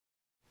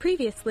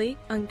Previously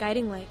on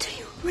Guiding Light. Do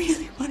you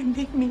really want to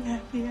make me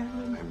happy,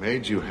 Alan? I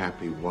made you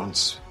happy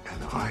once,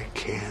 and I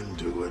can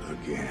do it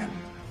again.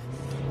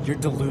 You're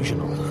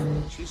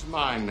delusional. She's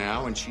mine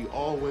now, and she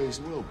always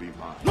will be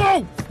mine.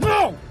 No!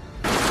 No!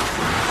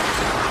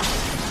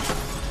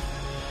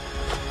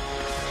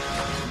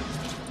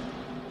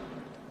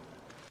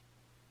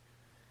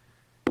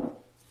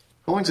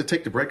 How long does it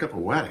take to break up a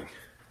wedding?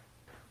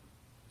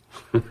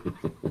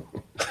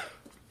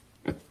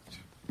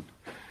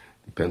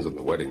 Depends on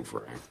the wedding,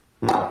 Frank.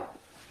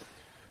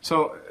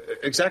 So,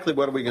 exactly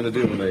what are we going to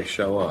do when they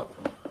show up?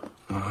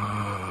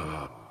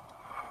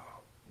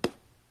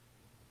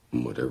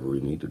 Whatever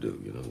we need to do,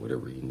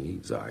 whatever he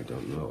needs. I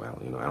don't know,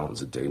 Alan.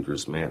 Alan's a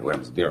dangerous man who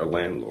happens to be our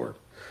landlord.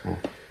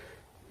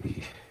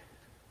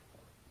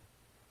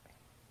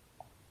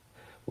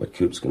 What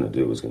Coop's going to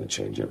do is going to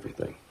change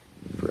everything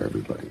for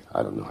everybody.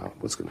 I don't know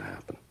what's going to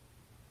happen.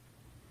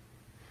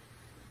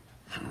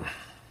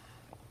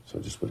 So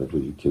just whatever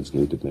you kids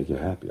need to make you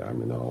happy. I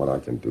mean, what I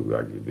can do,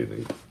 I give you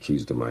the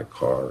keys to my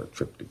car, a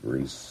trip to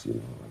Greece,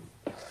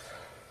 How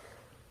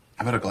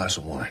about a glass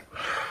of wine?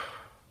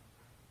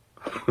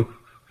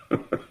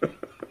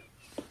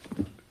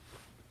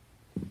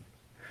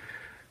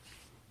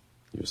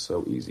 You're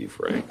so easy,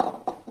 Frank.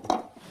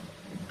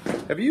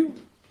 Have you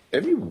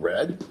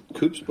read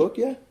Coop's book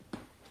yet?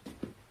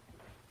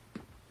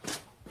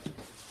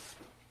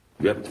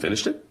 You haven't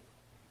finished it?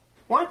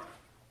 What?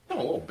 I'm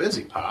a little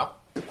busy, Pop.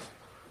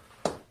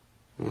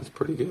 Well, it's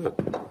pretty good.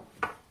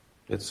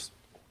 It's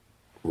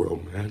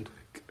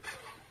romantic.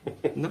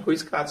 No,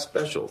 he's got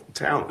special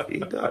talent. He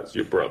does,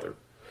 your brother.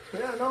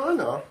 Yeah,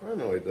 no, I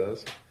know he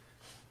does.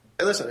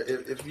 Hey, listen,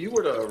 if you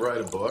were to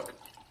write a book,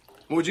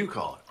 what would you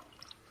call it?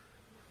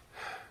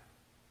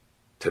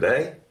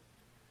 Today?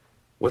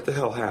 What the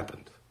hell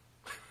happened?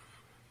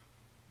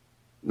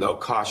 No,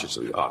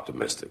 cautiously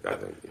optimistic, I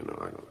think.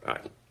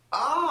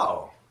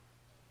 Oh,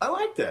 I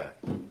like that.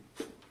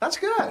 That's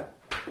good.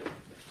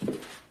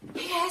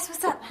 Hey guys,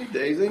 what's up? Hey,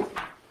 Daisy.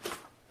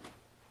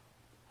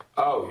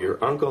 Oh,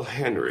 your Uncle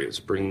Henry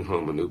is bringing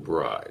home a new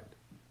bride.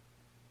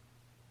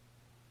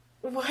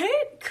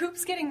 What?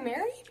 Coop's getting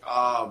married?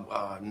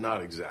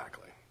 Not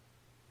exactly.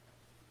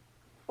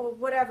 Well,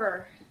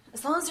 whatever.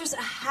 As long as there's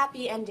a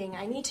happy ending,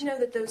 I need to know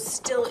that those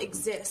still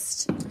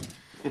exist.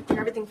 After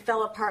everything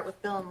fell apart with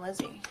Bill and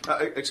Lizzie.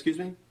 Excuse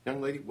me, young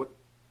lady, what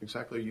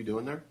exactly are you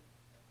doing there?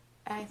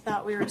 I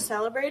thought we were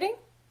celebrating.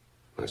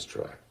 Nice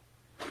try.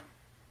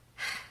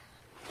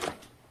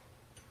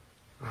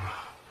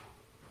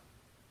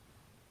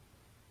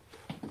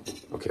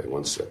 Okay,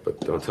 one sec, but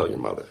don't tell your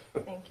mother.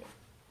 Thank you.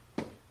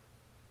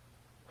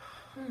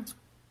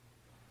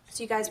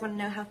 So you guys want to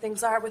know how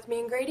things are with me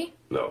and Grady?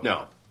 No.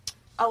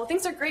 Oh, well,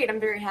 things are great. I'm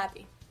very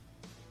happy.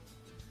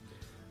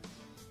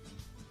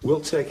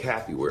 We'll take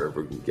happy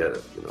wherever we can get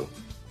it,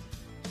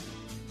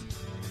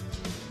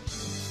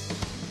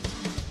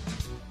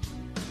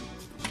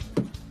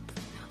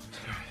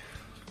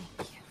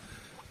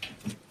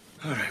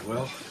 All right,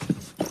 well,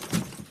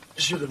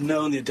 should have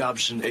known the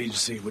adoption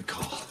agency would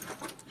call.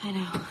 I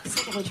know.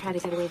 It's like we try to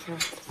get away for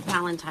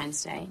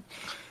Valentine's Day.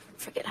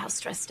 Forget how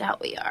stressed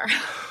out we are. Yeah.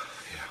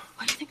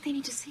 Why do you think they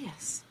need to see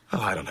us? Oh,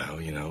 I don't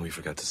know. We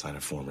forgot to sign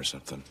a form or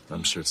something.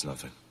 I'm sure it's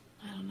nothing.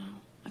 I don't know.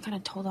 I kind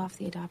of told off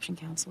the adoption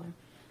counselor.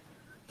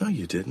 No,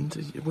 you didn't.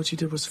 What you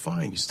did was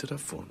fine. You stood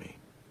up for me.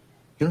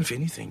 If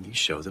anything, you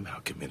show them how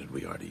committed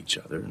we are to each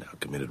other and how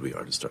committed we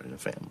are to starting a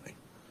family.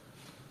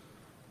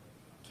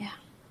 Yeah.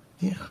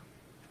 Yeah.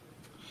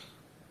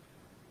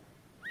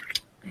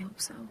 I hope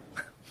so.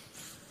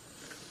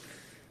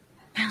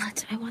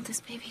 Mallet, I want this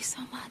baby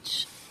so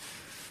much.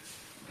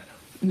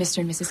 Mr.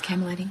 and Mrs.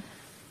 Camletting.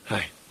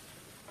 Hi.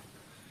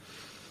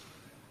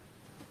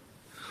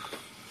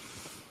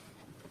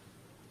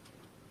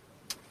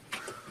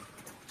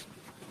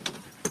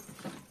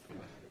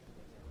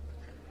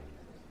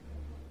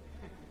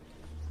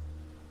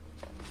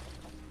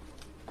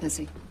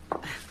 Lizzie.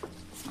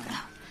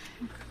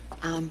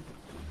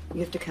 You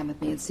have to come with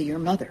me and see your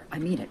mother. I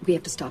mean it. We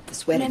have to stop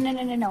this wedding.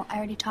 No. I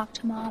already talked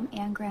to Mom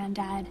and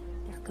Granddad.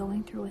 They're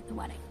going through with the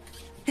wedding.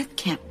 Beth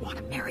can't want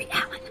to marry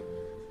Alan.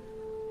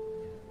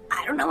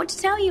 I don't know what to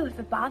tell you. If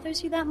it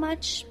bothers you that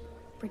much,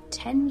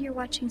 pretend you're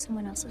watching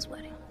someone else's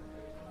wedding.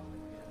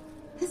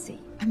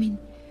 Lizzie,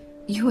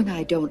 you and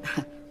I don't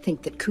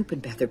think that Coop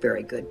and Beth are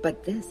very good,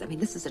 but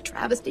this is a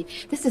travesty.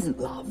 This isn't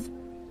love.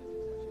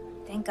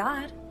 Thank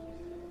God.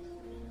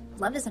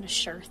 Love isn't a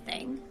sure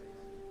thing.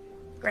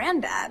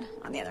 Granddad,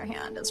 on the other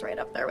hand, is right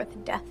up there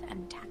with death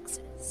and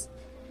taxes.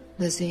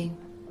 Lizzie.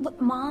 Look,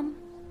 Mom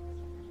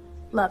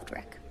loved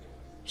Rick.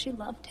 She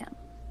loved him.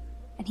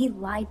 And he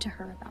lied to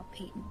her about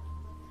Peyton.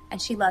 And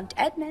she loved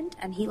Edmund,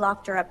 and he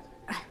locked her up.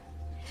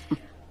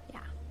 Yeah.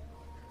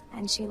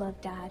 And she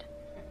loved Dad.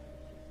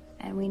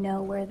 And we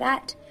know where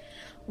that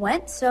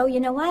went, so you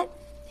know what?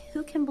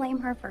 Who can blame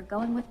her for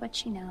going with what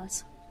she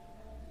knows?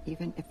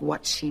 Even if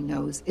what she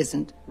knows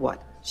isn't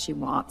what she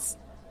wants.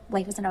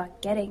 Life isn't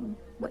about getting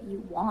what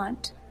you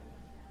want.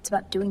 It's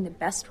about doing the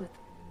best with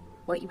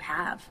what you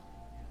have.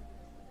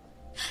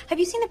 Have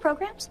you seen the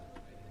programs?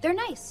 They're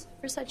nice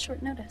for such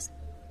short notice.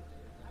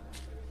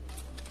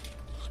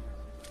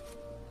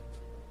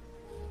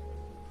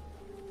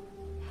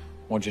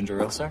 More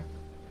ginger ale, sir?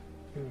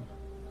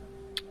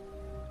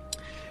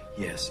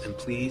 Yes, and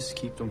please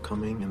keep them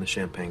coming in the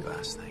champagne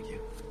glass. Thank you.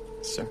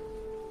 Sir.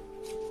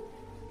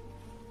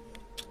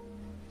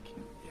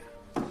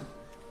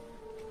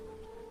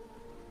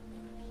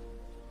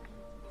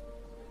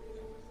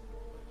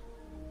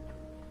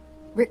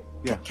 Rick,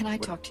 Yeah. can I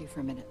talk to you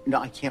for a minute? No,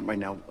 I can't right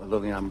now,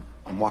 Lillian.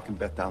 I'm walking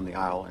Beth down the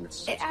aisle, and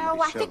it's.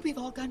 I think we've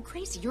all gone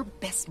crazy. You're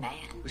best man.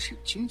 Well,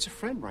 she needs a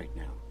friend right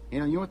now.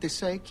 You know what they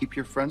say? Keep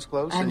your friends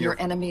close And your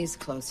enemies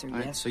closer, All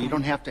right, yes. so you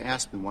don't have to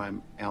ask me why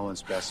I'm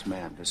Alan's best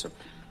man. There's a.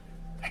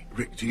 Hey,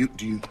 Rick, do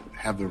you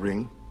have the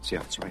ring?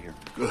 Yeah, it's right here.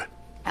 Good.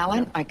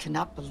 Alan, I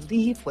cannot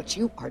believe what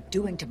you are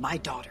doing to my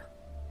daughter.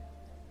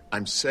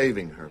 I'm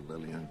saving her,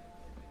 Lillian.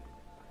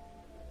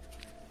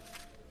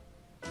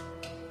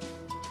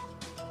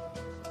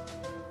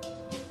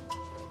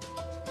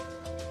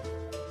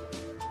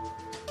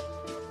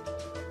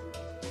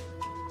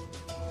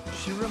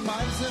 She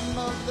reminds him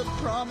of the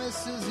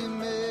promises he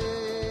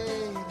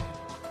made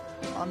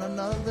on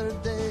another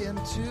day and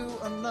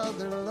to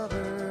another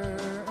lover.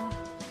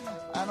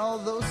 And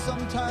although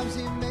sometimes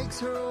he makes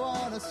her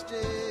wanna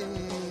stay,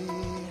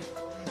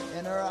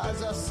 in her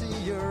eyes I see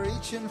you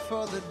reaching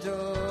for the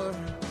door.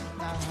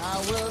 Now how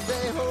will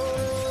they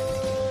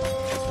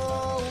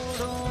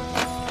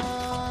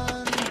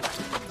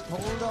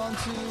hold on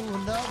to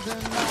another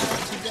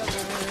night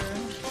together?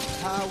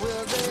 How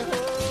will they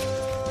hold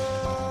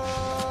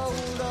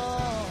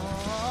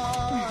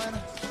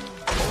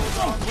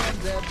on when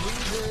they're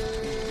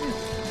breathing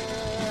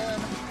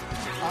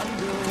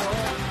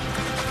underwater?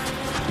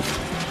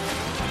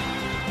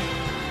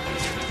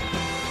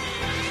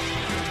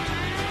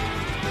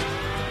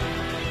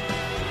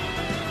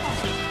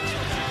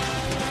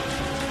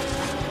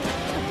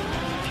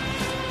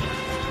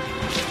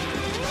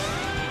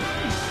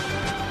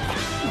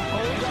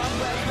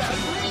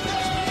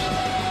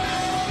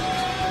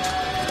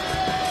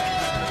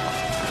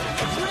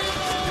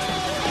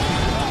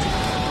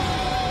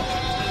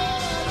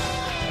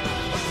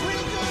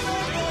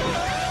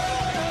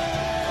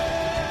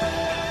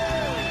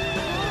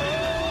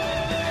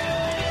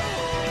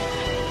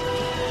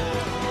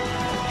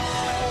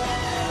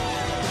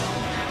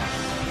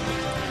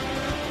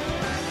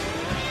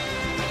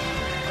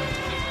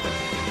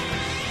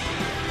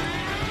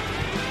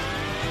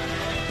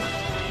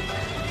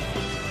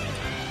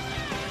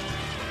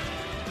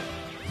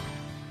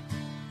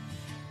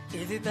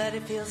 Everybody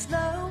feels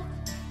low,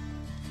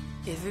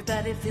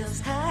 everybody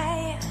feels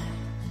high.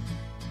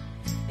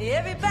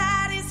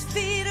 Everybody's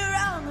feet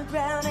are on the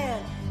ground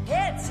and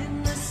heads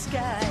in the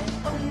sky.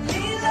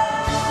 Only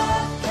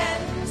love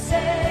can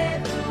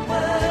save the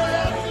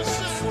world.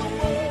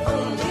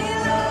 Only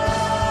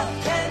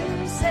love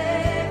can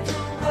save the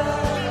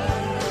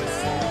world.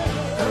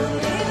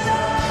 Only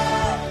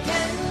love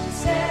can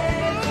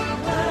save the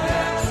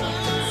world.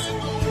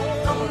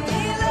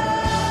 Only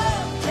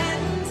love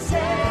can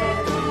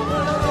save the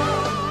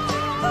world.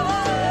 Oh,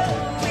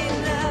 we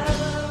love.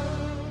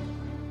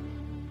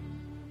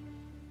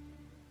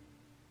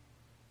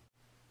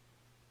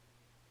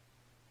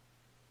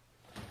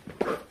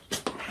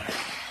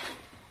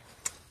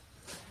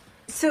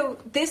 So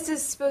this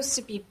is supposed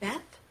to be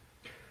Beth?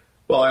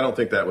 Well, I don't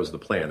think that was the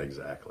plan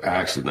exactly.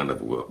 Actually, none of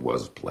it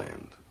was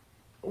planned.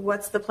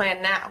 What's the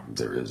plan now?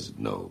 There is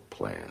no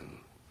plan.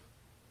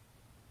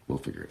 We'll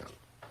figure it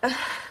out.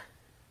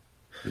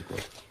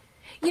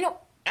 You know,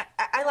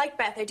 I like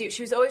Beth, I do.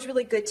 She was always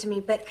really good to me,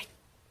 but I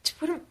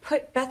wouldn't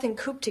put Beth and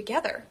Coop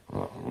together.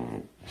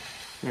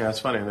 Yeah, it's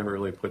funny. I never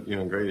really put you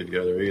and Grady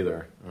together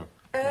either. Oh.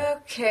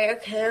 Okay.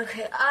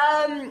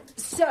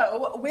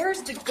 So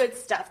where's the good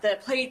stuff? The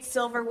plates,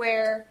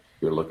 silverware?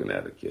 You're looking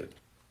at it, kid.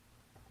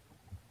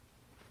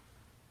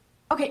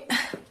 Okay,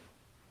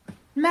 no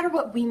matter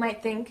what we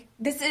might think,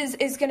 this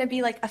is going to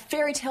be like a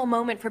fairy tale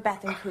moment for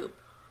Beth and Coop.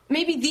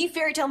 Maybe the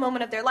fairy tale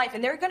moment of their life,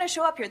 and they're going to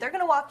show up here. They're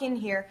going to walk in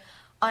here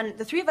on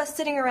the three of us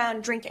sitting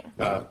around drinking.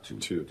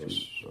 Two of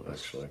us,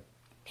 actually.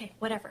 Okay,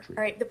 whatever. All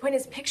right, the point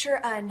is, picture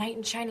a knight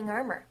in shining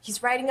armor.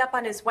 He's riding up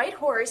on his white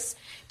horse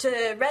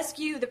to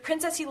rescue the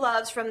princess he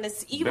loves from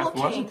this evil Beth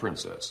king. was a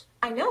princess.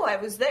 I know, I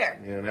was there.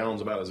 Yeah, and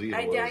Alan's about as evil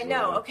as... I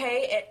know,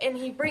 okay? And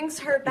he brings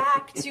her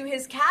back to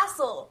his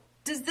castle.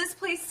 Does this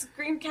place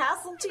scream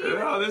castle to you?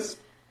 Yeah, this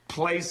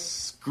place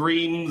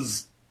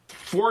screams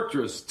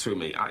fortress to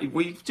me.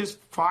 We've just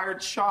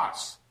fired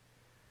shots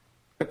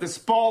at the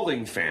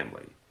Spaulding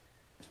family.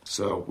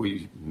 So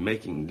we're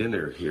making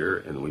dinner here,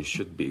 and we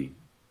should be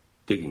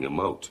digging a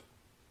moat.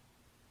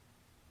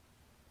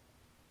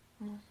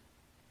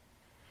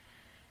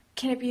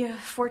 Can it be a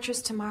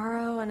fortress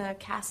tomorrow and a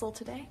castle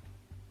today?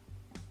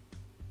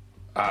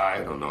 I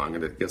don't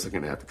know. Guess I'm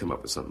gonna have to come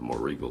up with something more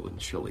regal than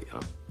chili,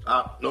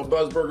 huh? No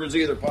buzzburgers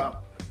either,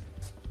 Pop.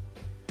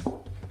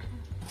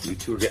 You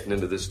two are getting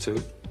into this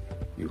too?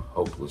 You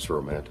hopeless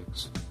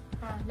romantics.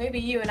 Maybe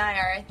you and I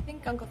are. I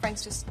think Uncle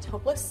Frank's just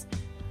hopeless.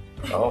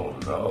 Oh,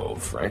 no.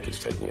 Frank is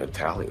taking a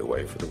tally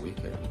away for the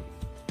weekend.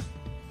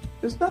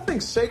 There's nothing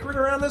sacred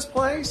around this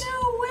place.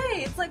 No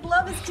way. It's like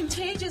love is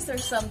contagious or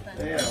something.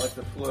 Yeah, like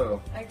the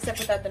flu. Except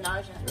without the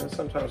nausea. Yeah,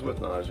 sometimes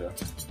with nausea.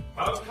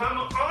 Oh, come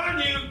on,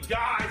 you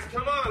guys.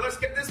 Come on. Let's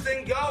get this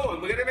thing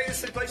going. We're going to make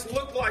this place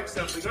look like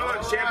something. Come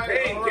on,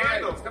 champagne, all right.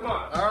 candles. Come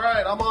on. All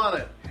right, I'm on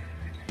it.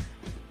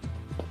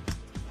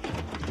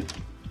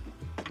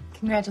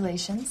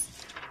 Congratulations.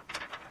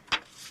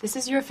 This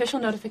is your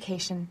official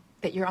notification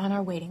that you're on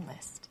our waiting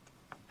list.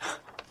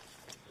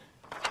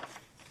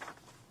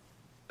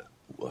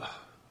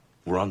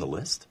 We're on the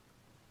list?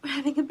 We're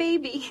having a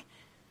baby.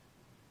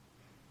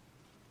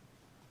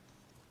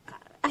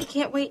 I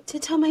can't wait to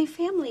tell my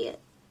family it.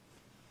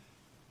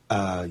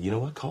 You know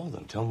what? Call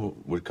them. Tell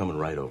them we're coming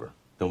right over.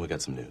 Tell them we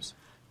got some news.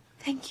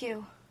 Thank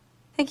you.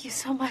 Thank you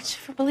so much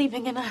for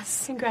believing in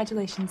us.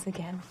 Congratulations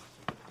again.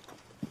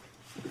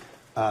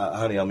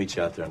 Honey, I'll meet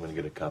you out there. I'm going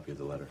to get a copy of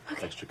the letter.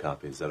 Okay. Extra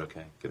copy. Is that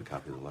okay? Get a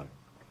copy of the letter.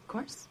 Of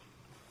course.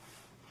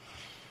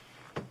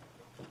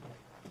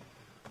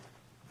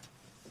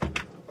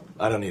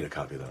 I don't need a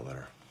copy of that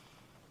letter.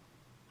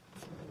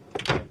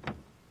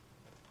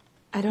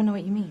 I don't know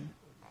what you mean.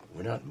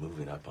 We're not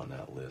moving up on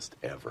that list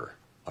ever,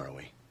 are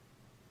we?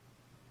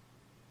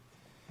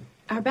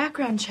 Our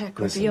background check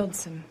Listen. revealed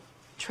some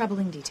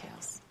troubling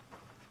details.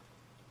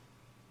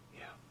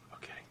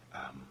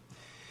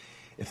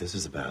 If this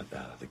is about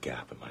the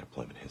gap in my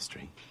employment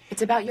history.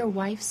 It's about your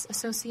wife's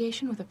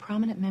association with a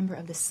prominent member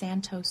of the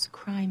Santos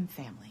crime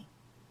family.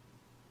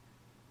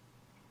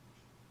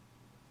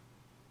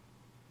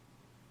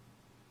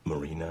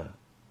 Marina.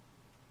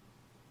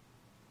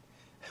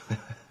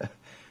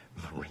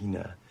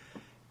 Marina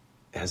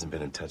hasn't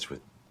been in touch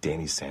with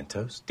Danny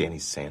Santos? Danny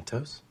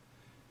Santos?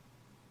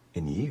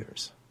 In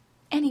years.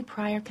 Any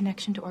prior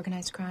connection to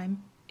organized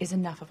crime is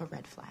enough of a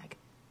red flag.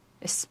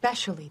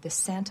 Especially the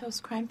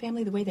Santos crime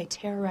family, the way they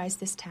terrorized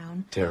this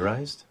town.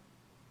 Terrorized?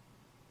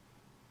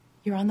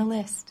 You're on the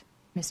list,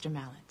 Mr.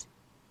 Mallet.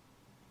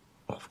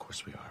 Well, of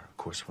course we are. Of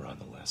course we're on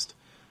the list.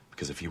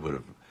 Because if you would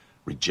have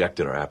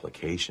rejected our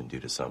application due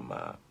to some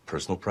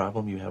personal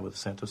problem you have with the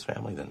Santos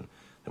family, then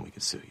we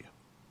could sue you.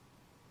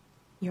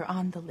 You're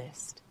on the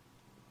list.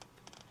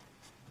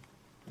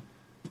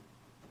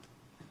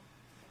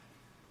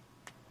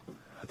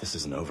 But this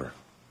isn't over.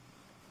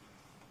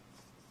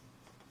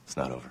 It's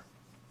not over.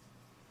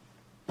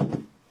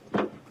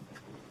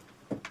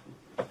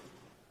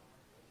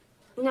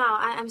 No,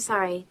 I'm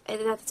sorry.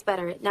 That's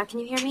better. Now, can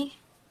you hear me?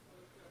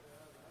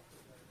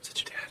 Is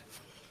it your dad?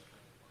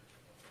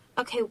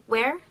 Okay,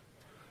 where?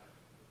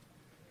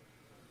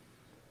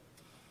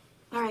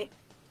 All right.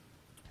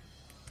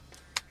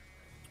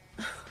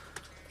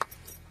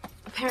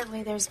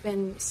 Apparently, there's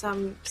been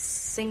some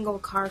single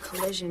car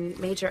collision,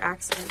 major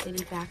accident. They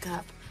need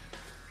backup.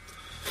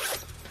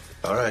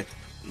 All right.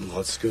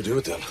 Let's go do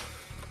it then.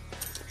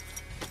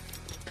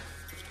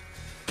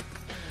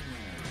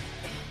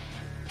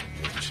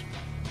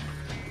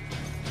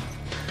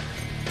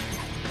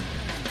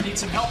 Need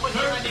some help in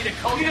here? I need a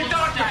coat. Need a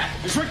doctor.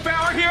 Is Rick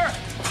Bauer here?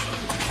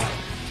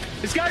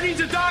 This guy needs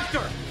a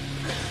doctor.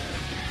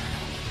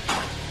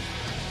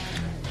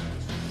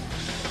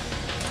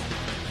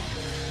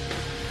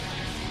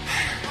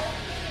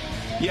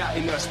 Yeah,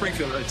 in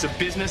Springfield. It's a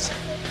business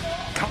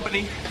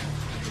company.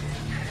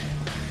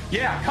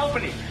 Yeah,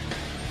 company.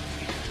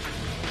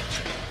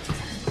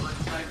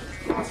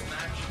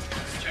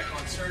 Check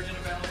on surgeon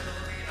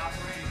availability and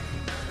operating.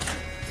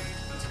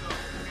 Let's go.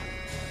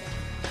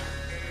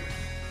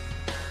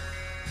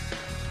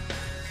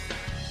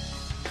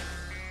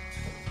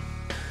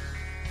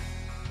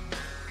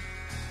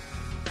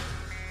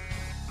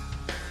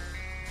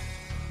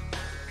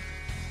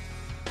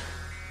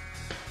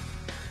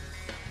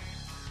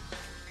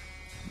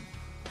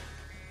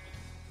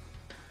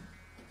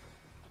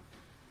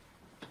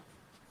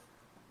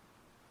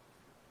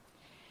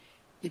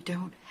 You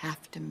don't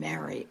have to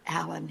marry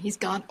Alan. He's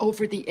gone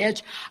over the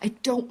edge. I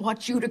don't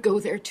want you to go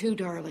there too,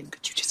 darling.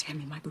 Could you just hand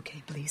me my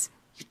bouquet, please?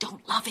 You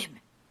don't love him.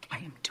 I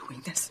am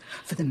doing this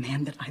for the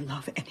man that I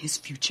love and his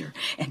future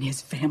and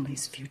his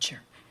family's future.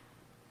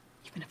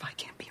 Even if I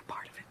can't be a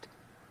part of it.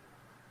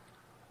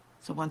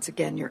 So once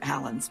again, you're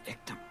Alan's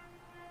victim.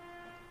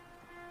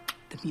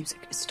 The music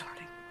is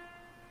starting.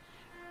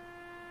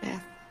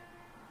 Beth.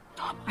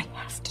 Mom, I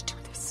have to do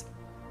this.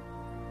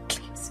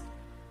 Please.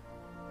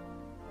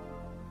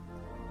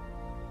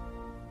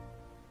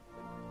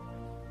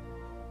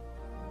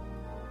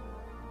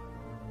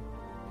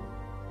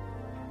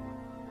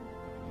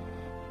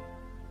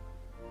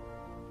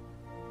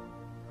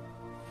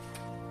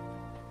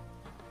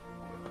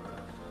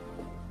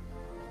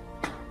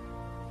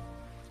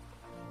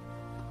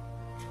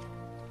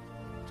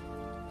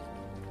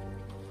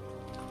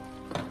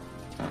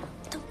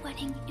 The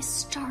wedding is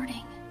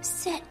starting.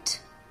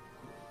 Sit.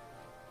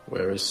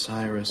 Where is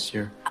Cyrus,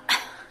 your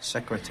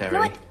secretary? You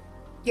know what?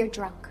 You're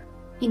drunk.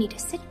 You need to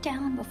sit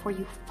down before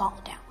you fall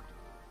down.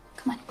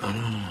 Come on. Oh,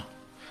 no.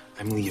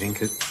 I'm leaving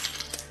because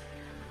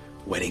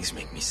weddings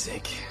make me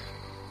sick.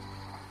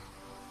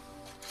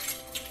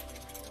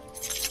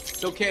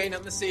 It's okay,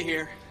 nothing to see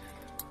here.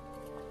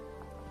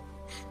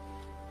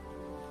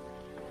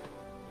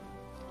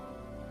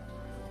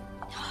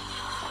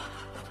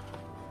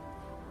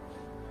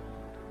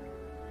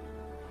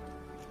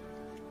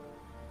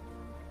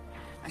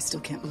 I still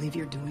can't believe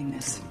you're doing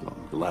this.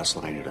 The last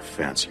line of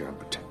defense here. I'm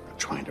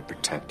trying to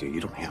protect you. You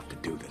don't have to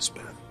do this,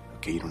 Beth.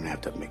 Okay, you don't have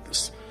to make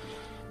this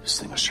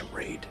thing a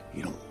charade.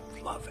 You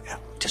don't love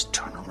Al. Just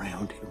turn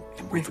around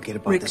and forget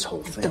about this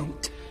whole thing.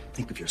 Don't.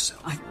 Think of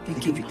yourself. I'm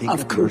Think thinking of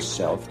of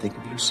yourself. Think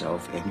of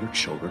yourself and your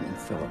children and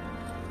Phillip.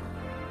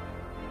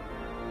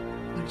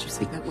 Why did you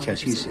say that?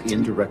 Because he's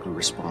indirectly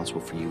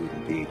responsible for you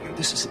even being here.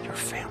 This isn't your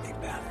family,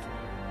 Beth.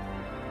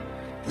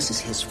 This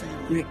is his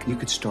family. Rick. You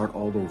could start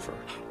all over.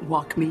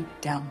 Walk me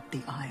down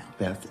the aisle.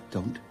 Beth,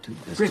 don't do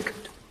this. Rick,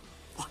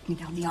 walk me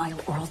down the aisle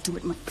or I'll do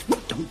it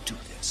myself. Don't do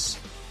this.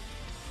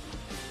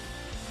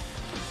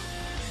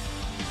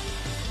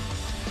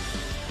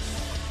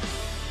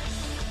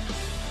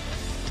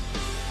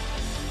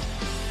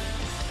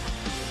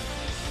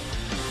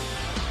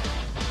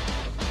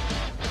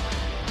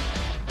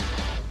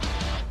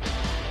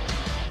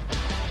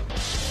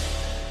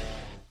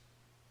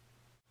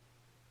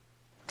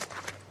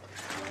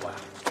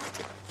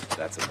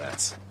 That's a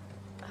mess.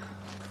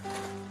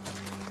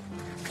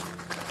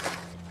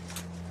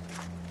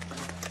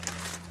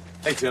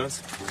 Hey,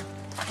 Tunes.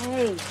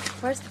 Hey,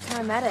 where's the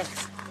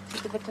paramedics?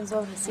 Took the victims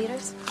over to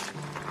Cedars?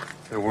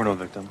 There were no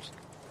victims.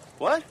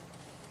 What?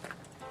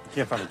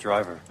 Can't find a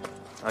driver.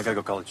 I gotta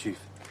go call the chief.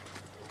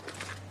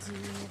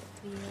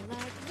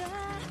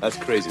 That's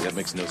crazy. That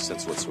makes no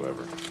sense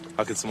whatsoever.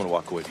 How could someone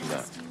walk away from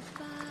that?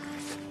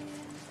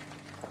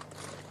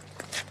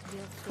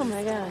 Oh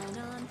my god.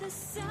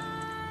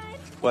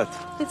 What?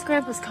 It's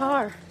Grandpa's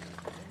car.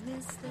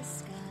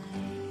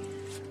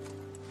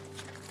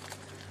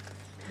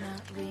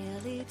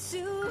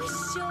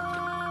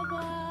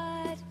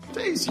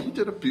 Daisy, you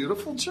did a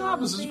beautiful job.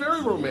 This is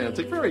very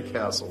romantic, very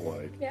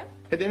castle-like. Yeah.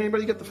 Hey, did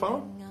anybody get the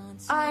phone?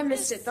 I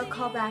missed it. They'll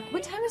call back.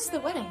 What time is the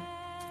wedding?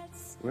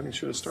 Wedding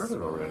should have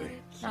started already.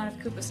 Not if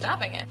Coop was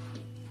stopping it.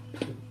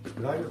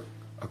 Did I hear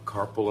a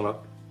car pulling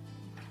up?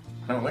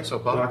 I don't think so,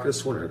 No, Bob. I could have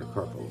sworn I heard a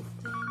car pulling up.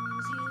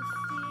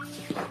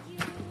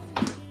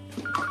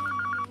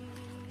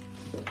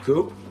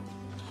 Coop?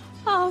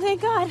 Oh,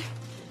 thank God.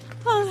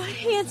 Oh,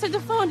 he answered the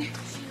phone.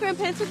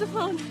 Grandpa answered the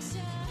phone.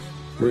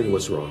 Marina,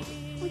 what's wrong?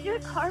 Was your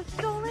car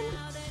stolen?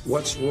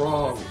 What's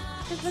wrong?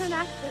 There's been an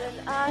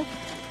accident.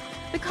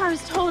 The car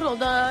is totaled.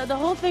 The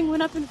whole thing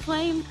went up in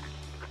flames.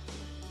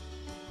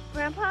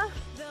 Grandpa?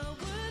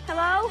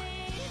 Hello?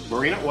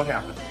 Marina, what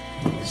happened?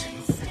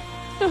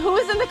 Who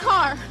was in the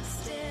car?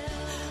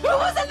 Who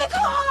was in the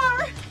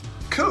car?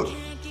 Coop!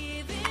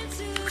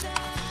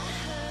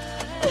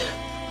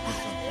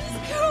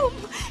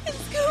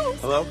 It's Coop!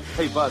 Hello?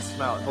 Hey, Buzz,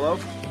 smell it. Hello?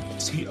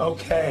 Is he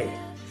okay?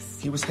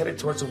 He was headed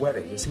towards the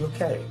wedding. Is he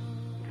okay?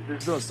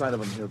 There's no sign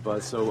of him here,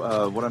 Buzz. So,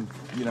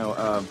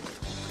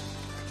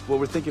 what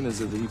we're thinking is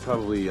that he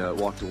probably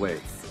walked away.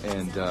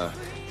 And,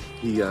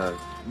 you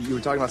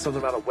were talking about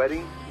something about a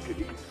wedding?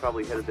 He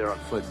probably headed there on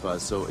foot,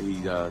 Buzz. So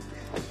he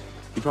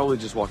probably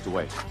just walked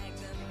away.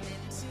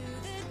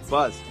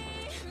 Buzz,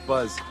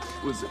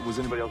 was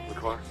anybody else in the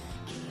car?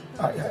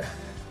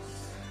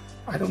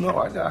 I don't know.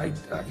 I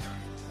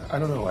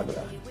don't know.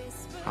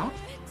 Huh?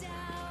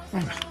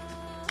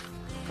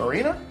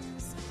 Marina?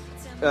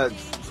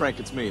 Frank,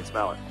 it's me. It's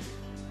Mallet.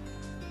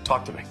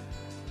 Talk to me.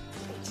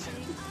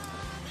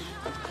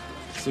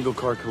 Single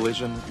car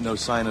collision. No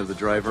sign of the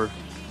driver.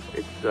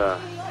 It's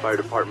fire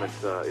department.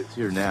 It's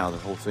here now. The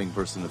whole thing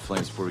burst into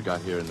flames before we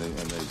got here, and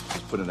they're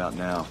just putting it out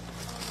now.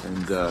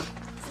 And I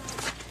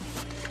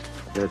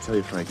gotta tell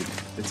you, Frank,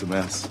 it's a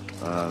mess.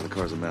 The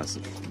car's a mess.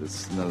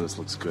 None of this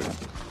looks good.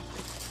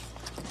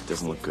 It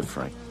doesn't look good,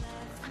 Frank.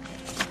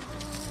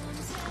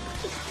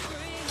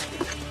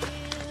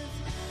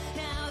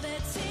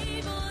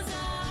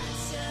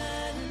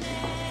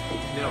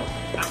 No,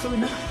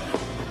 absolutely not.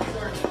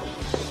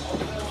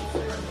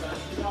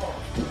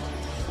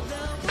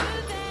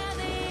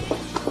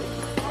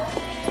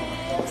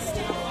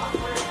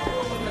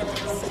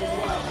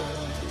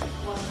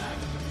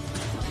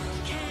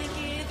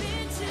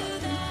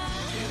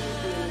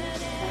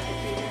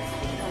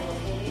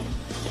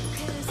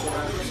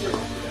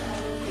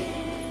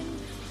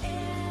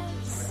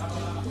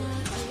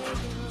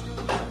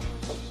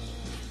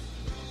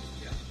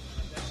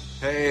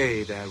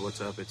 Hey, Dad, what's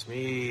up? It's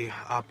me.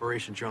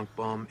 Operation Drunk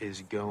Bum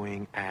is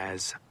going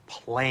as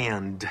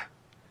planned.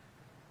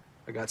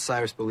 I got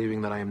Cyrus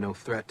believing that I am no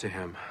threat to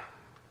him,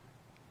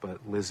 but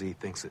Lizzie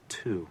thinks it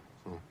too.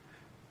 So.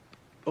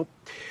 Oh,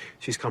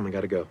 she's coming.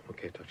 Gotta go.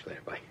 Okay, talk to you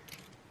later. Bye.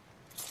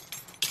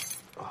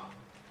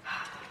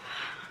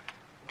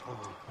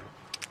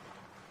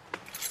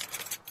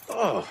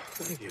 Oh,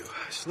 thank you.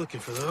 Just looking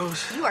for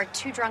those. You are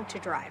too drunk to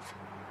drive.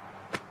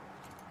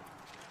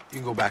 You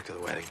can go back to the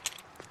wedding.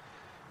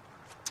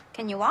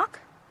 Can you walk?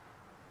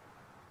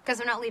 Because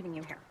I'm not leaving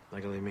you here.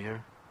 Not gonna leave me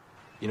here?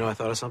 You know, I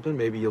thought of something.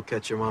 Maybe you'll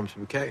catch your mom's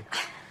bouquet.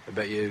 I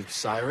bet you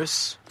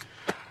Cyrus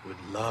would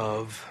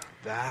love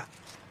that.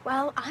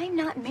 Well, I'm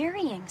not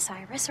marrying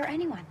Cyrus or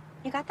anyone.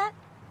 You got that?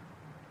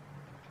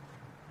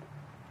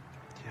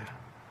 Yeah.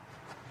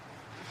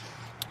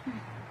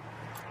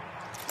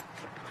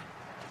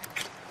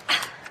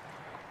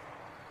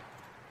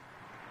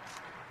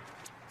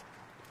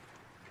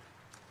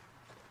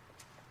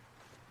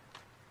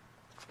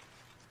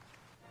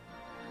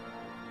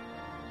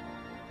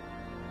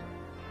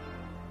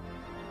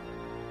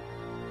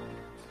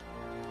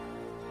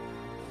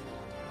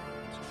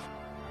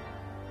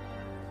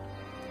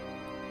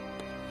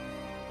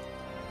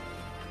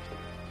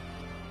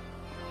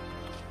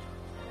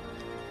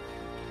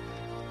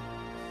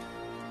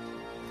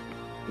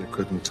 You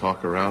couldn't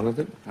talk her out of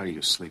it? How do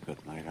you sleep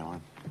at night,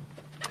 Alan?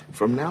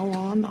 From now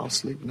on, I'll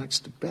sleep next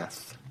to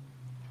Beth.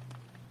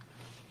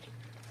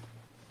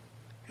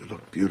 You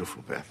look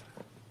beautiful, Beth.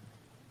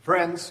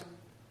 Friends,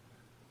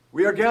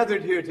 we are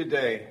gathered here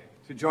today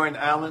to join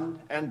Alan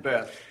and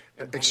Beth.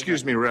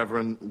 Excuse me,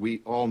 Reverend.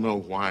 We all know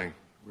why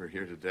we're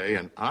here today,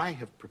 and I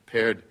have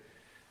prepared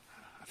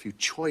a few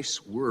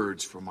choice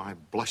words for my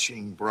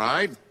blushing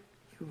bride.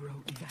 You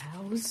wrote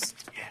vows?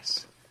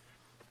 Yes.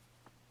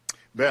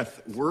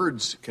 Beth,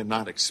 words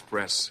cannot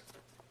express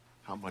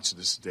how much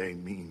this day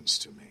means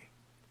to me.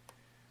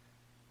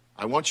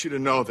 I want you to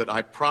know that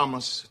I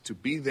promise to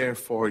be there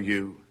for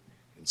you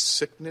in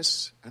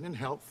sickness and in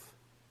health,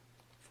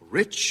 for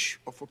rich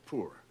or for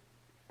poor,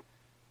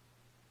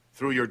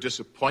 through your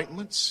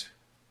disappointments,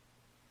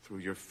 through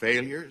your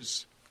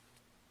failures,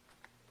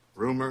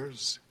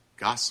 rumors,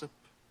 gossip.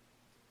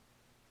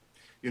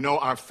 You know,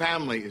 our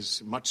family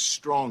is much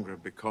stronger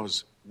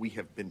because we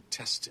have been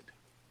tested.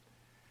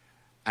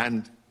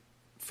 And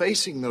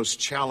facing those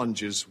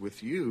challenges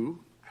with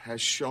you has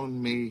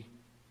shown me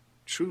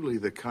truly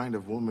the kind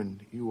of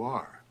woman you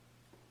are.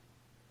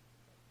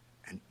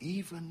 And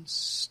even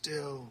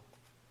still,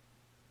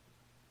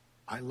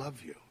 I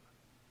love you.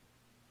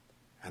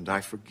 And I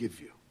forgive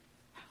you.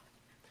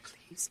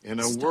 Please, in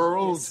a stop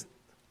world this.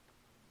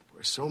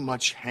 where so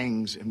much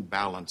hangs in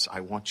balance,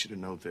 I want you to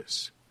know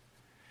this.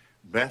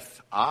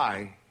 Beth,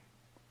 I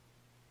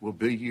will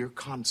be your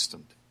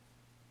constant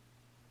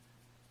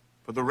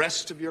for the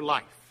rest of your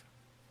life.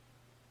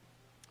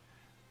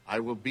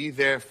 I will be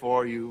there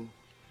for you,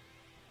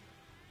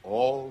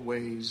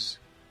 always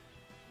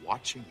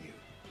watching you.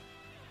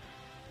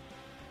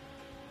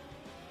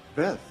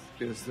 Beth,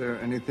 is there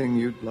anything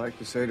you'd like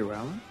to say to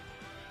Alan?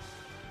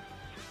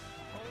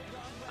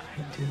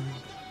 I do.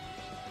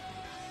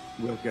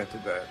 We'll get to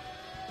that.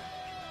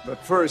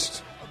 But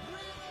first,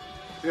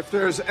 if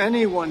there's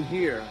anyone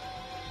here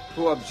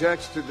who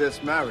objects to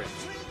this marriage,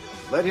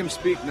 let him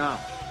speak now.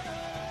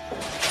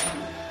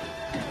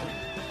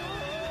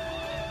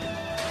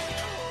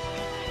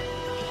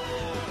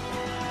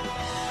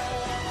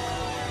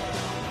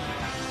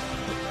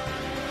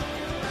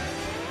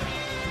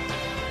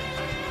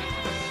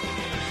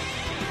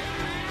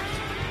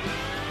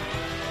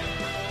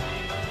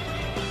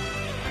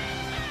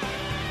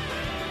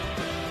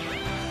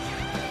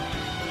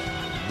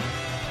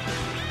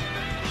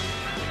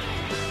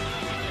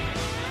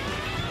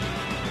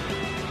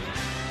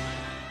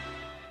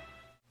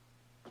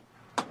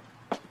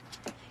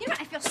 You know,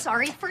 I feel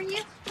sorry for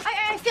you.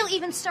 I feel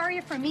even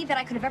sorrier for me that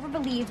I could have ever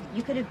believed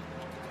you could have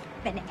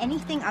been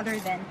anything other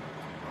than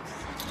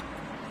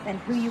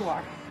who you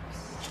are.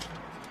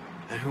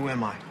 And who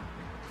am I?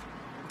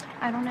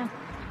 I don't know.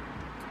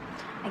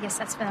 I guess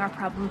that's been our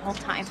problem the whole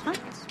time, huh?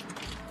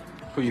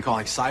 Who are you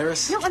calling,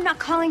 Cyrus? No, I'm not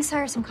calling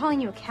Cyrus. I'm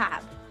calling you a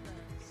cab.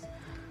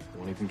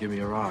 Won't even give me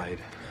a ride.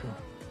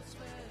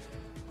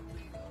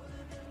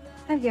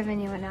 I've given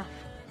you enough.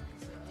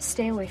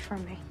 Stay away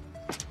from me.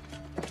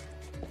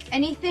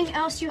 Anything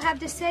else you have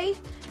to say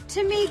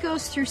to me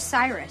goes through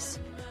Cyrus,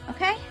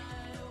 okay?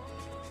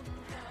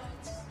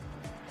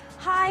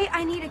 Hi,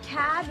 I need a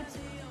cab.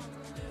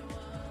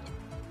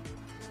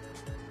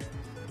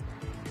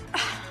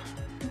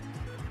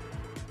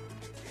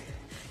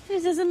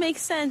 This doesn't make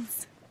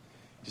sense.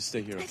 Just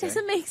stay here, okay? It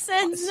doesn't make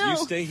sense, no. You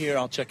stay here,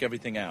 I'll check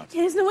everything out.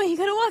 There's no way he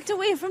could have walked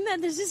away from that.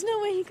 There's just no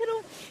way he could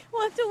have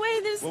walked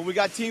away. Well, we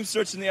got teams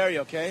searching the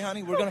area, okay,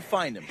 honey? We're gonna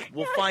find him.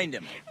 We'll find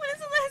him. When is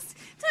the last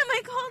time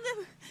I called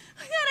him?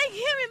 Oh, God, I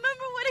can't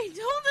remember what I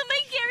told him.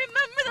 I can't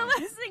remember the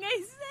last thing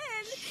I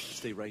said.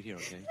 Stay right here,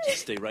 okay?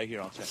 Just stay right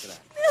here, I'll check it out.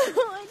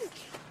 No, I just...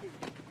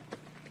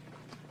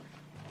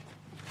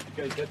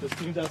 You guys got those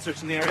teams out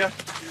searching the area?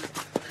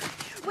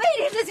 Wait,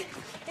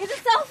 it's a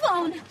cell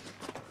phone.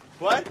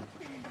 What?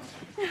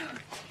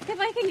 If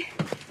I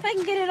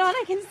can get it on,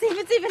 I can see if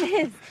it's even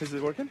his. Is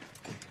it working?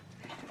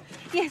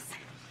 Yes,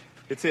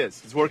 It's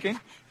his. It's working?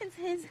 it's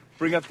his.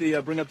 Bring up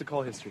the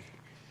call history.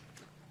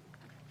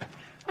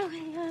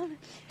 Okay,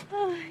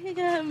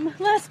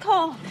 last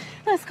call.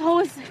 Last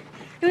call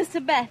was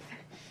to Beth.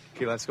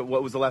 Okay, let's go.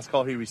 What was the last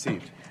call he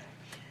received?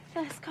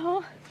 Last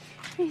call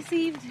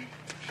received.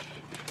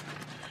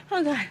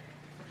 Oh, God.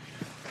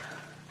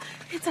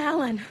 It's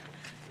Alan.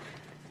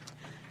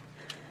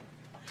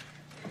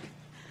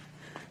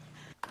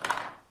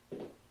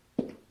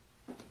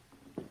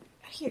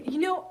 Here, you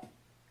know,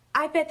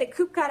 I bet that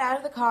Coop got out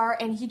of the car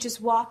and he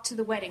just walked to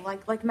the wedding,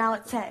 like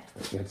Mallet said.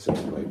 That's it,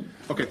 right?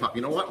 Okay, Pop,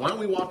 you know what? Why don't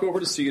we walk over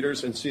to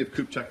Cedars and see if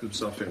Coop checked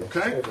himself in,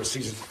 okay? Over to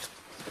Cedars.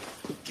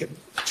 Get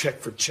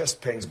checked for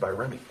chest pains by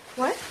Remy.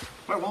 What?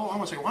 Wait, well, hold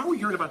on a second. Why are we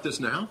hearing about this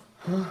now?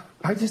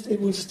 It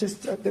was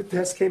just, the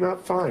test came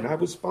out fine. I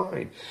was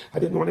fine. I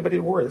didn't want anybody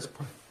to worry. It's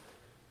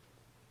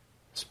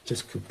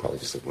just Coop probably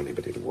just didn't want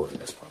anybody to worry.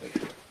 That's probably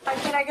it.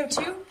 Can I go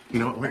too? You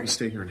know what? Why don't you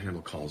stay here and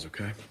handle calls,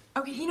 okay?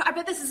 Okay, I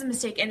bet this is a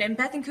mistake, and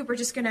Beth and Coop are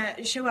just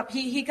gonna show up.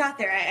 He got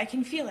there. I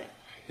can feel it.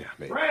 Yeah,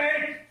 maybe.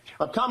 Frank!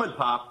 I'm coming,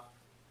 Pop.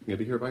 You gonna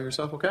be here by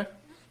yourself, okay?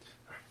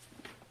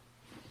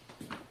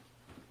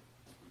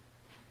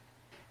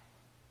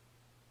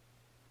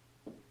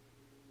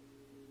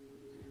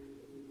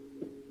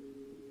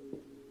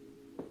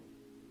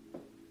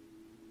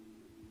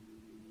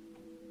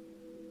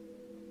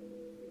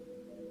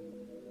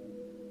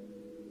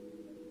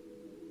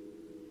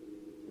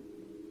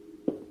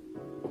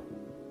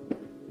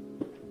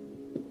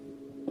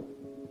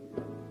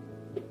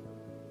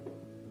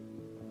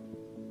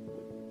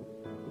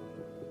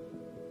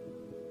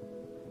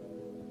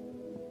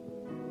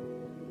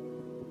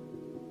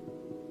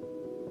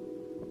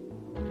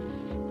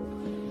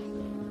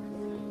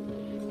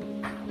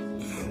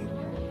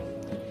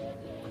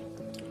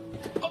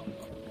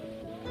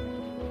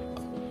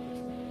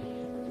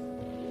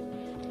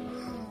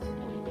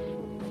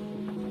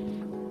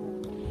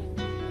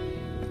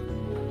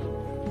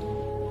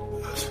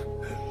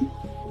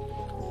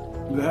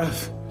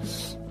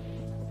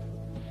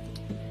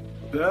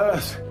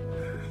 Beth.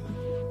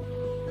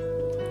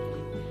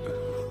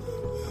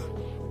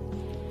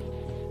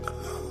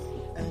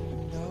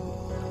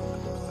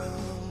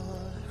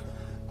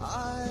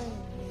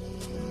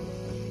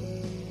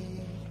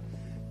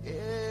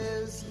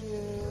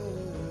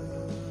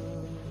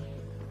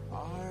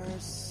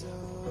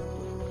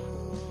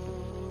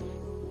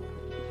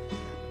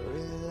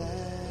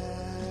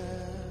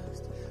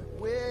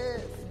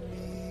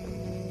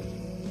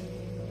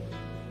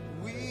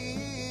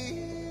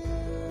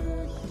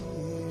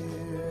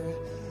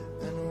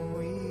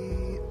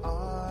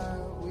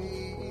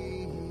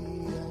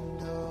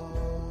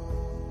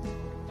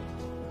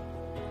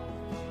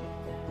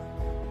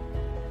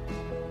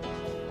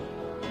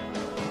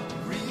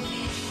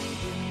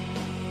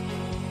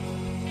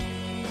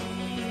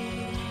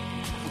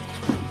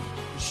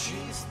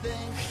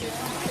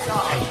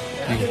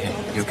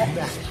 Hey, you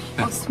okay?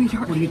 Oh,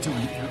 sweetheart. What are you doing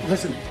here?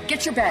 Listen.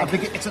 Get your bag.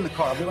 It's in the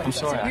car. I'll be right I'm back.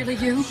 sorry. Really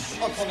you?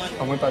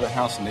 I went by the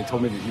house and they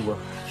told me that you were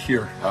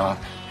here.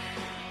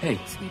 Hey.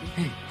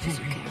 Hey.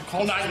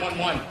 Call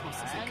 911.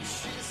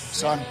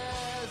 Son.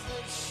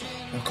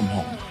 Welcome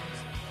home.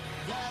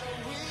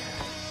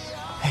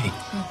 Hey.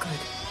 Oh, good.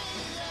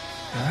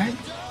 All right?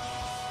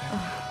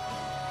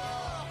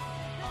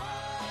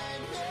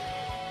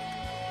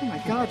 Oh, my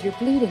God, you're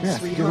bleeding, Yeah,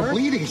 sweetheart. you're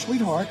bleeding,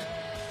 sweetheart.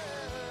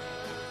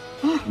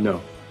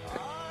 No.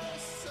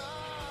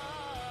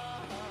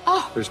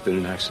 Oh. There's been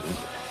an accident.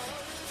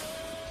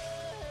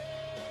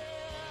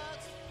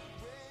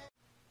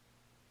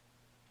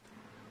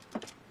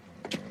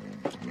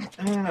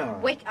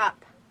 Wake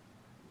up.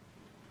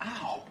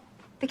 Ow.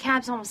 The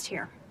cab's almost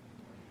here.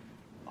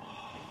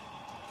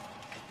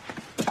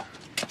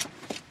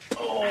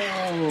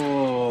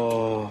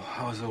 Oh,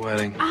 how was the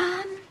wedding?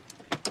 I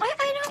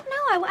don't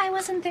know. I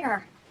wasn't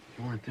there.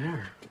 You weren't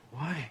there.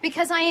 Why?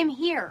 Because I am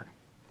here.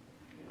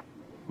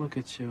 Look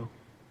at you.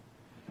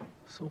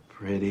 So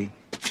pretty.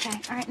 Okay,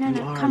 all right, no, You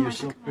no, are. come You're on.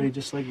 so come pretty, on.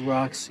 just like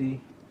Roxy.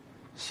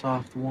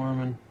 Soft, warm,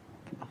 and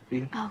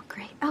fluffy. Oh,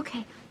 great.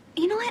 Okay.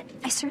 You know what?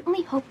 I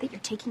certainly hope that you're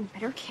taking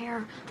better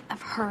care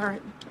of her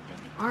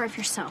or of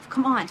yourself.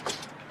 Come on.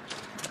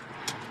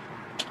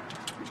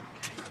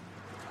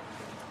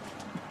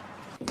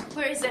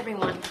 Where is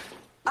everyone?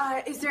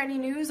 Is there any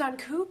news on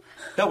Coop?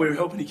 No, we were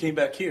hoping he came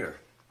back here.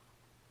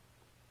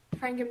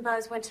 Frank and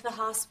Buzz went to the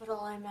hospital.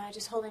 I'm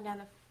just holding down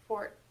the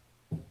fort.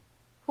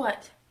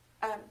 What?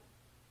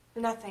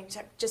 Nothing.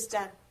 Just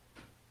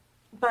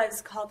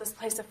Buzz called this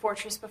place a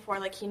fortress before,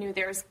 like he knew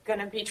there was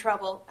gonna be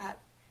trouble.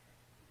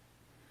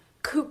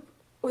 Coop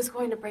was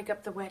going to break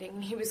up the wedding,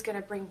 and he was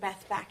gonna bring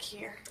Beth back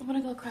here. I want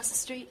to go across the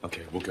street.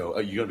 Okay, we'll go.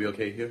 Are you gonna be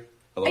okay here?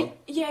 Hello?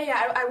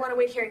 Yeah. I want to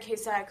wait here in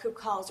case Coop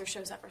calls or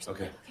shows up or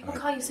something. Okay. Okay, we'll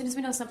call you as soon as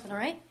we know something, all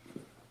right?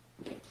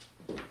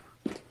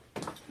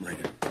 Right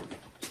here.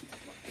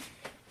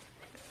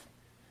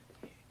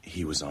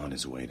 He was on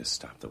his way to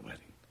stop the wedding.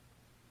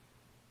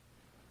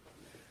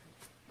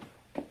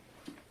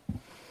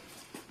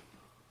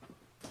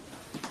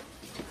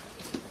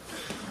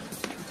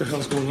 What the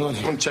hell's going on?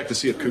 I want to check to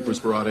see if Cooper's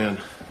brought in.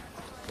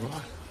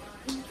 What?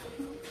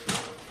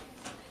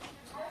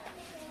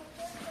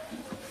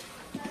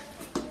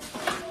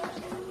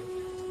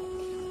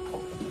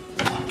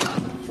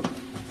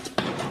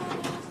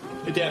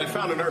 Hey, Dad, I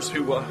found a nurse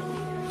who,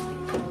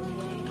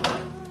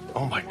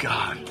 Oh, my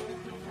God.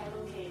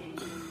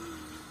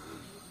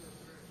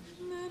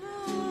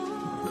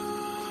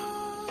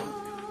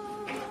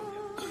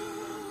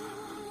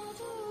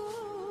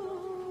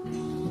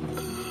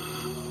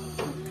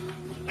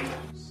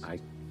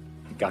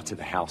 got to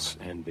the house,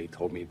 and they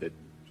told me that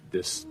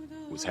this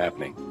was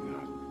happening.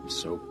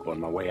 So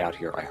on my way out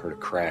here, I heard a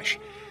crash.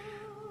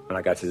 When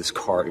I got to this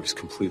car, it was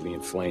completely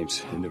in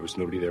flames, and there was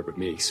nobody there but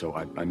me, so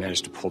I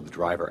managed to pull the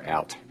driver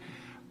out.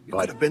 You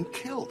could have been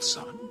killed,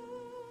 son.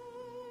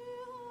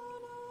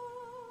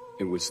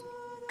 It was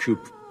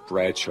Coop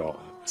Bradshaw,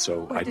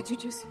 so What did you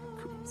just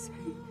say?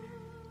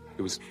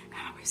 It was...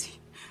 How is he?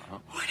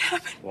 What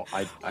happened? Well,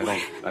 I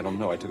don't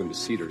know. I took him to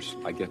Cedars.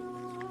 I get...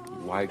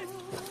 Why...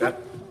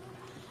 That...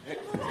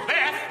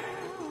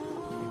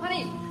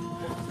 Honey!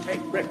 Hey,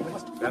 Rick,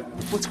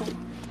 what's going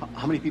on?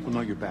 How many people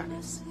know you're back?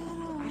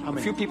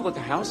 A few people at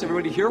the house?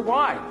 Everybody here?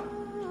 Why?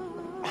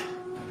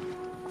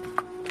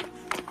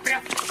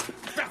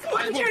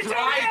 What did you do?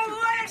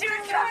 What did you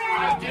do?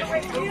 I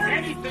didn't do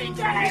anything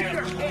to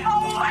him.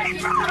 Away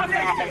from me!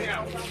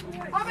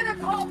 I'm gonna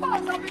call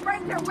boss. I'll be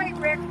right there. Wait,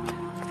 Rick.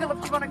 Phillip,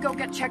 do you want to go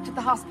get checked at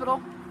the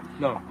hospital?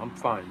 No, I'm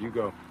fine. You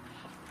go.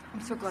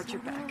 I'm so glad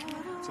you're back.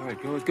 It's all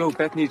right. Go.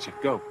 Beth needs you.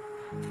 Go.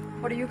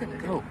 What are you gonna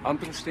do? Go. I'm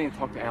gonna stay and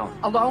talk to Alan.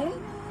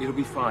 Alone? It'll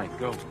be fine.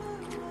 Go.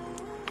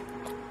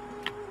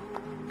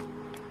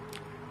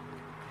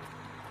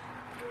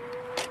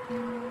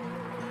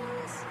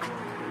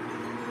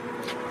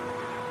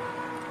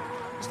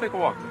 Let's take a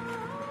walk.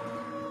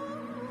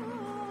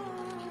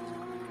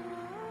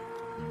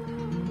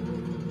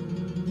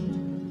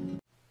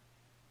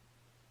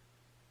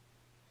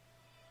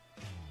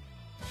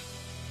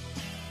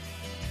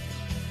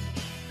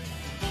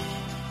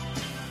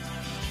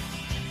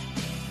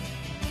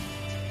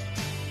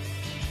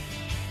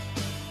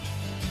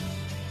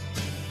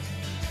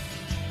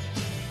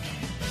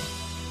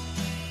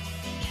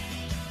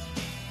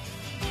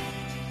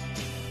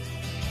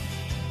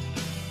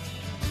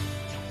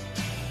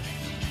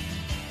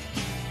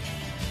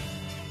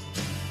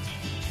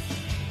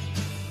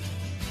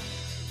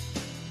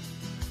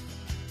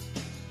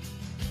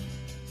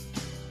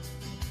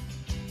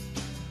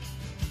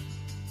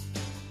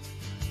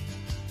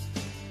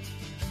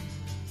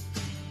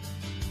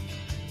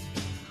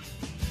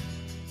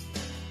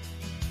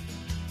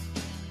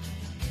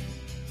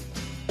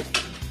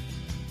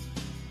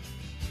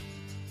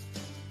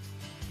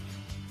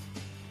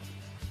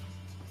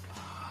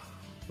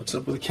 What's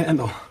up with the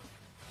candle?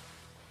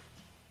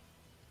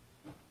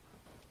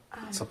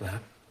 What's up with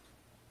that?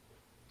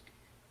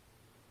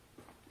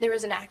 There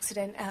was an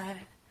accident.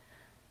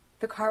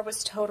 The car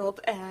was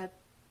totaled,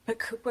 but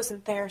Coop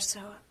wasn't there,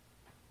 so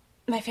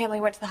my family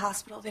went to the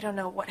hospital. They don't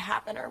know what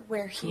happened or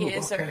where he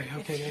is or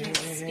if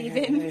he's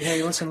even...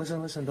 Hey,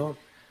 listen. Don't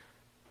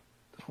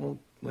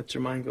let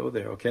your mind go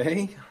there,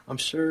 okay? I'm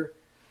sure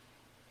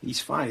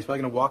he's fine. He's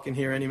probably going to walk in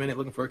here any minute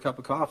looking for a cup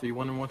of coffee,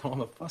 wondering what all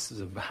the fuss is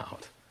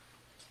about.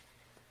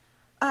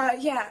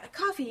 Yeah,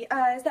 coffee.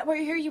 Is that why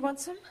you're here? You want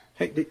some?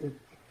 Hey,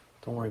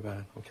 don't worry about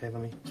it, okay?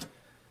 Let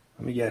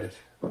me get it.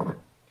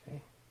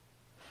 Okay?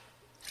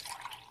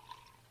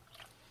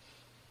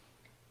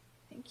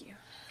 Thank you.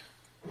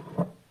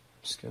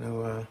 Just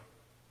gonna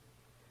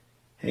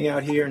hang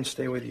out here and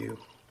stay with you.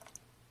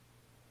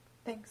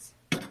 Thanks.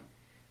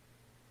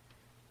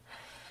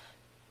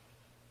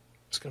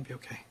 It's gonna be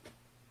okay.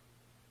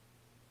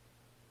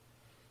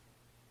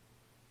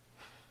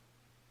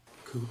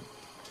 Coop,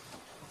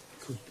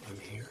 I'm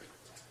here.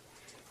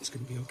 It's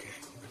gonna be okay.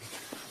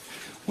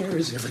 Where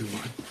is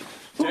everyone?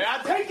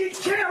 Dad, taking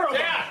care of him.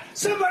 Dad,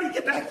 somebody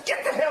get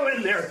the hell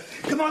in there.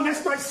 Come on,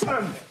 that's my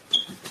son.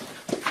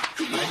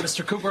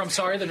 Mr. Cooper, I'm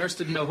sorry. The nurse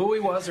didn't know who he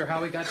was or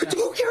how he got down.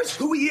 Who cares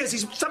who he is?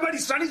 He's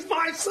somebody's son. He's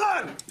my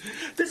son.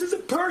 This is a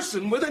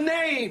person with a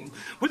name,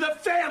 with a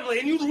family,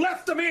 and you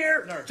left him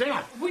here. Nurse.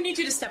 Dad, we need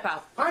you to step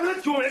out. I'm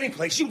not going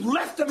anyplace. You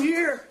left him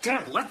here.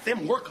 Dad, let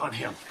them work on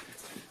him.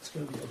 It's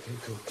gonna be okay,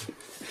 Coop.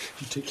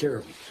 You take care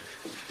of him.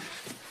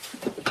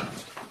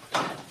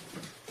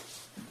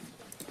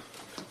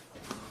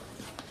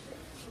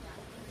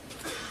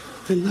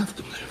 They left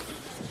him there.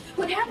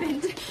 What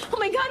happened? Oh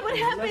my God, what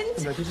happened?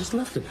 They just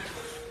left him there.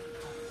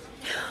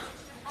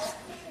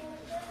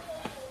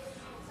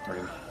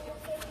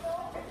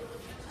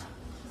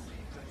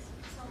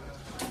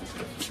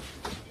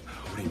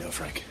 What do you know,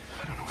 Frank?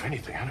 I don't know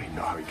anything. I don't even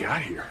know how he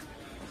got here.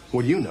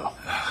 What do you know?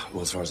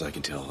 Well, as far as I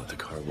can tell, the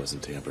car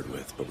wasn't tampered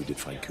with, but we did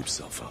find Coop's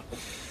cell phone.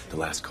 The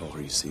last call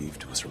he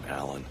received was from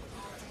Alan.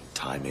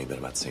 Time may have been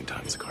about the same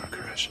time as the car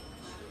crash.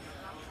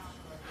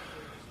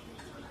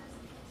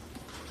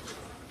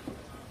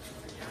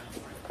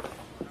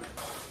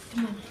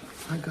 Come on.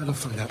 I gotta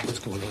find out what's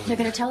going on. They're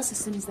gonna tell us as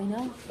soon as they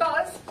know.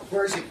 Buzz!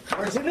 Where is he?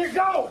 Where's in there?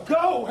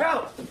 Go!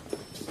 Help!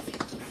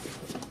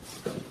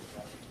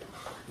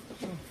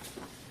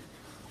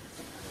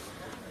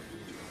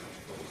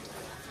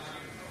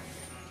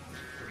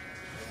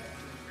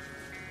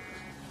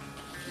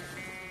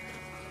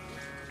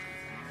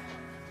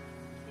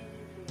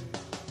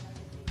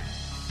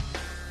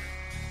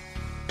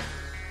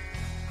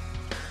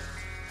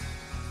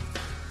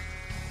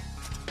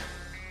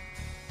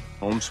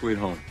 Home sweet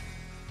home.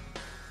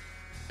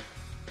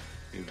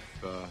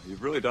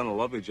 You've really done a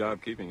lovely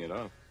job keeping it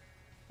up.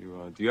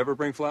 Do you ever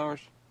bring flowers?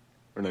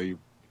 Or no, you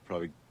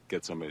probably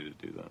get somebody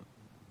to do that.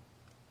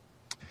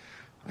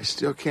 I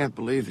still can't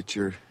believe that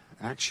you're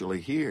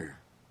actually here.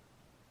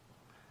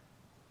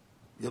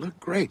 You look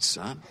great,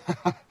 son.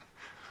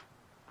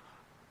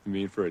 You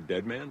mean for a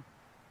dead man?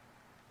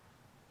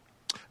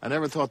 I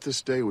never thought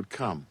this day would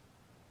come.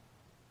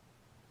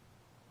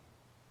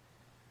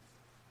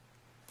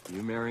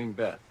 You marrying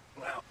Beth?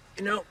 Well,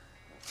 you know,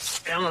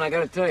 Alan, I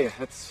gotta tell you,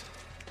 that's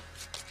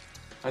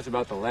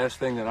about the last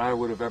thing that I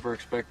would have ever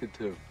expected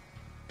to.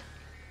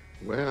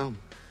 Well,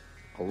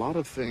 a lot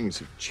of things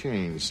have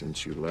changed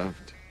since you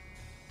left.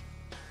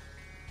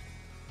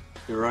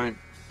 You're right.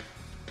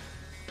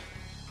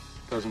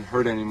 Doesn't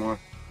hurt anymore.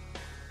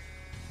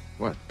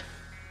 What?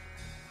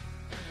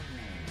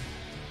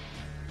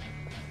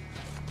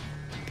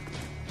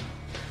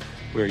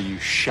 Where you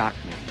shot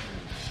me.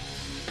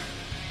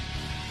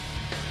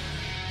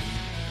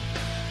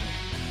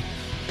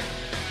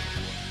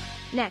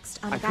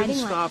 Next on I Guiding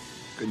couldn't Light.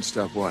 Couldn't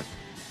stop what?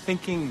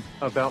 Thinking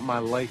about my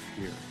life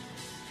here.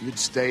 If you'd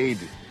stayed,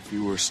 if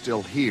you were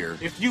still here.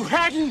 If you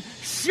hadn't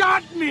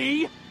shot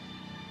me,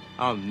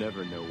 I'll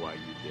never know why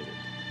you did it.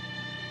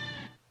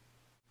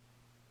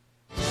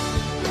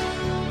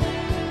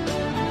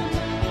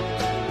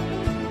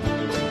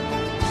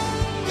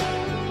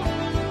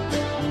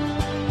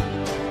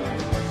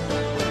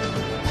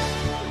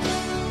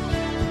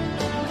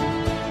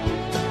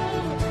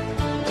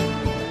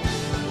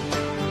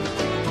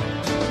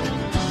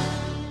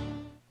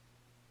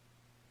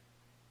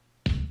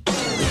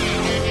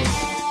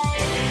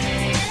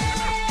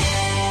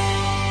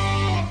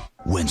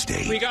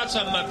 Wednesday. We got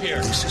something up here.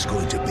 This is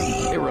going to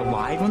be... They were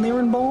alive when they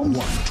were in Bohm?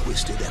 One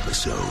twisted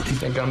episode. You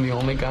think I'm the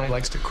only guy who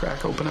likes to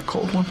crack open a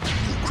cold one?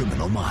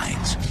 Criminal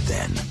Minds.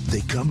 Then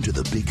they come to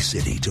the big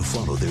city to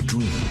follow their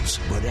dreams,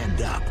 but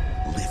end up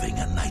living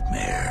a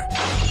nightmare.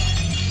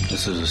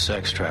 This is a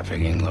sex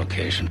trafficking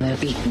location. They're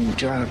beaten,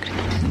 drugged,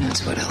 and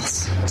that's what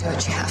else. Do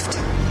what you have to.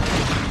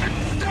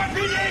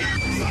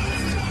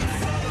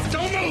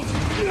 Don't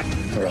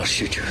move! Or I'll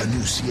shoot you. A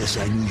new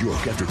CSI New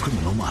York after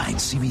Criminal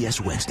Minds,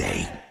 CBS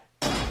Wednesday.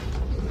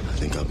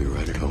 I think I'll be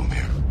right at home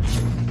here.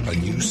 A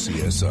new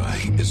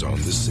CSI is on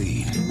the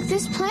scene.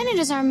 This planet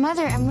is our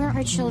mother and we're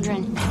her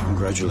children.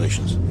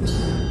 Congratulations.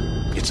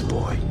 It's a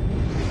boy.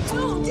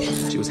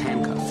 She was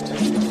handcuffed.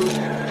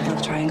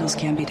 Love triangles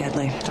can be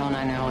deadly. Don't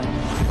I know it?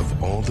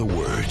 Of all the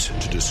words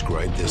to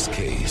describe this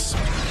case,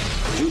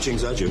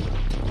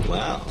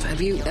 Wow.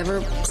 Have you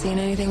ever seen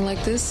anything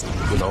like this?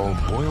 it all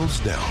boils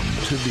down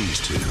to these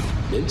two.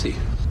 Minty.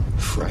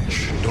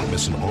 Fresh. Don't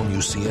miss an all-new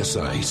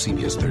CSI,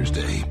 CBS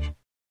Thursday.